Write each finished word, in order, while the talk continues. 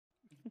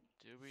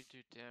we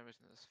do damage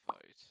in this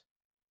fight?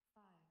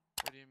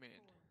 What do you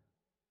mean?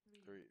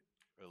 3.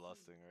 We're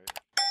lusting, right?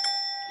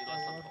 You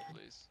last on hold,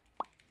 please.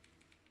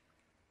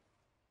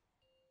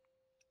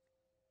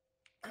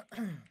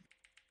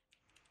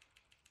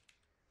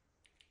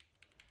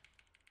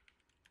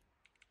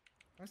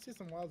 I see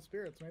some wild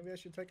spirits. Maybe I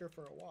should take her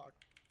for a walk.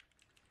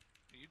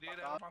 You did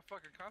out of my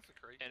fucking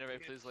consecrate.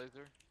 Innervate, please,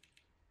 laser.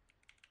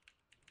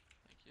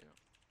 Thank you.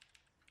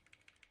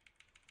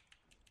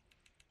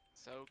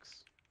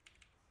 Soaks.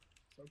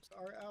 Soaks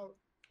are out.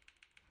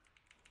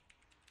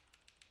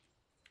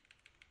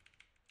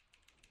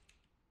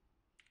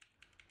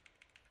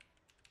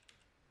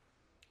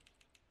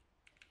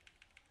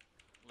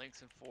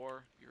 Links in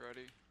 4. You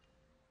ready?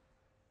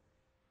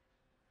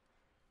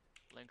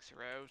 Links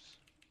are out.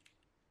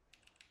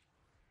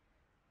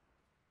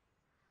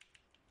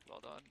 Well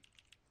done.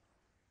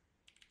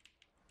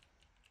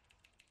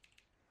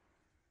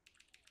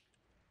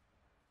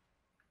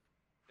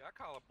 Yeah, I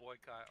call a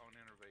boycott on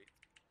Innervate.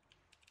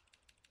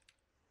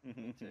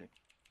 Me too.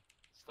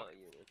 It's not a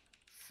unit.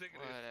 Sick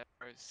of this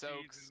Whatever.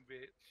 Soaks. season,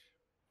 bitch.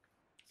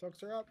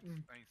 Soaks are up.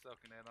 I ain't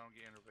sucking that. I don't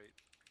get Innervate.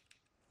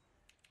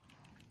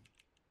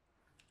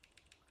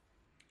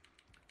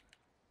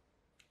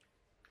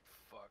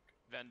 Fuck.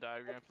 Venn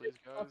diagram, please,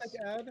 I'll guys.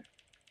 take Ed.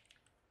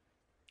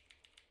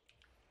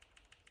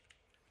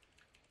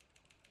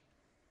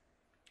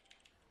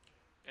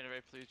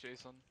 Innervate, please,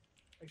 Jason.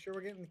 Make sure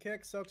we're getting the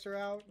kick. Soaks are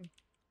out.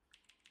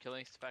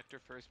 Killing Spectre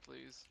first,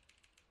 please.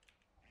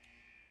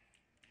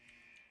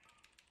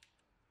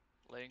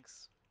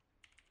 Links.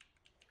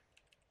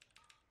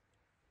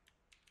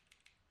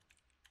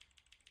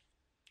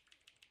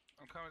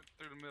 I'm coming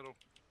through the middle.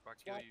 If I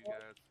kill Swap, you swap.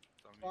 guys,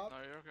 it's on you. Swap. No,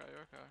 you're okay,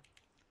 you're okay.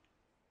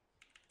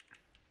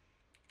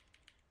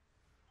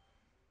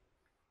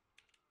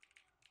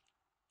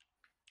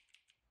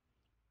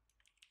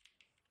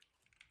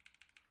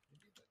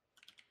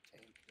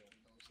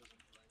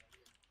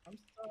 I'm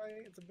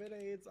sorry. It's a bit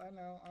AIDS. I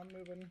know. I'm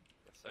moving.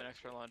 An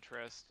extra lunch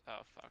rest. Oh,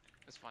 fuck.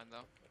 It's fine,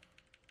 though.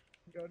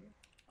 Good.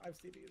 I have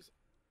CDs.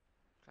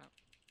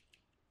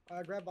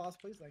 Okay. Grab boss,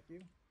 please. Thank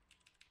you.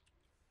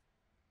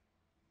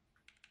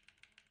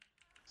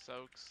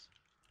 Soaks.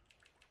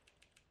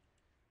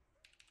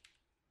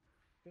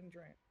 Didn't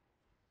drain.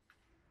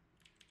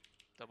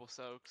 Double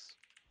soaks.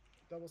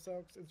 Double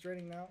soaks. It's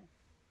draining now.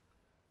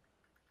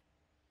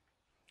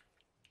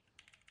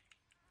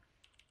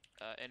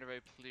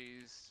 Innervate,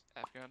 please,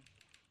 Afghan.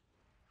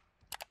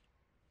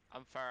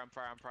 I'm fire.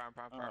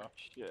 Oh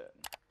shit.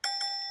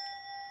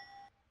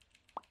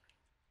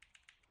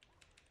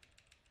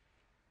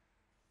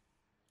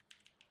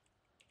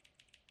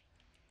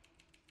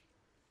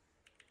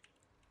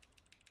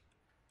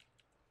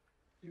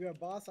 You got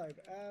boss. I have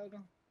Ed.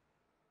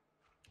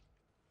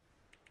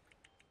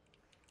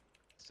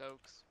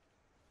 Soaks.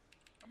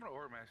 I'm gonna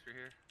Orb Master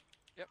here.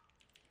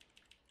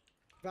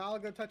 Val,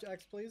 go touch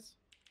X, please.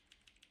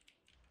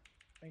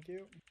 Thank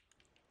you.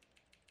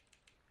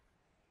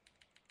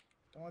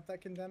 Don't let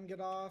that condemn get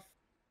off.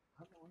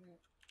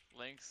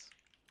 Links.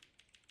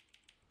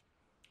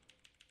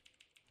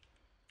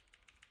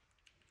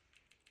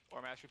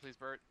 Or master, please,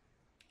 Bert.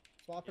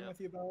 Swapping Yep.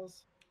 with you,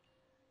 Bells.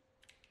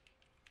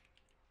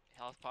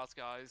 Health pots,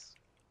 guys.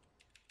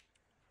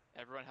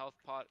 Everyone health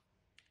pot.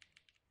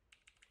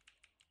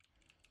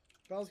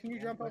 Bells, can you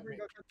jump over and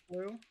go touch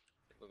blue?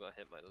 We're gonna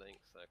hit my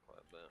links there quite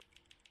a bit.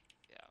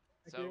 Yeah.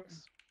 Thank you.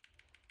 Soaks.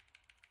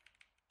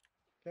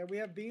 Okay, we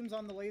have beams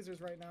on the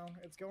lasers right now.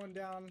 It's going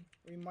down.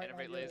 We might not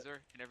Innervate get it.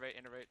 laser.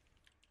 Innervate.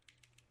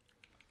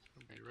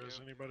 Be Thank res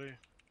you. anybody?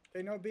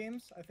 Okay, no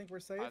beams. I think we're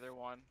safe. Either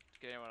one.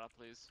 Get anyone up,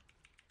 please.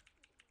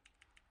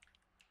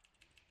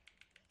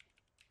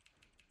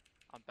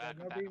 I'm back.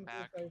 no I'm beams,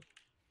 back. we're safe.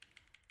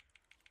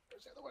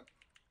 Where's the other one?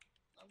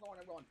 I'm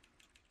going.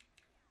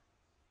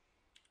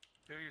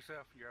 Heal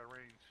yourself. You're out of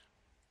range.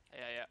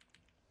 Yeah.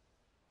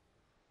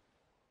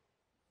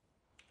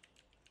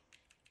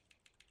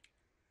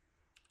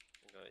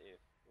 I got you.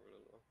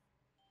 Really well.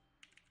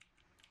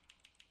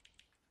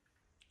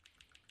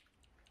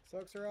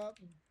 Soaks are up.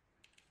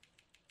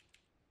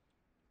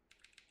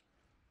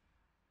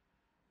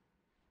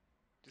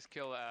 Just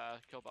kill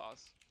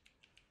boss.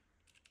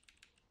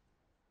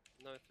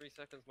 No, 3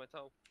 seconds, my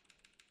toe.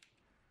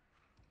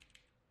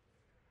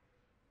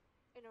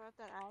 Interrupt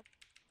that ad.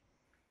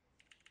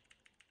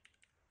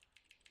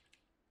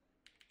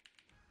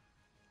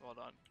 Well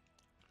done.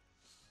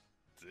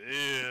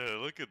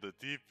 Damn, look at the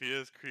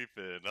DPS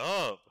creeping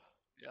up.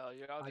 Yeah,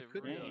 you guys I did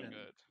couldn't really even-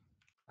 good.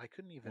 I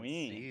couldn't even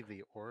Queen. see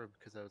the orb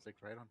because I was like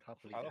right on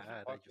top of the How the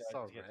ad. fuck I just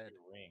saw did I get red.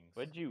 three rings?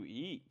 What'd you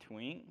eat,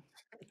 twink?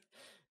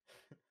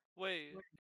 Wait,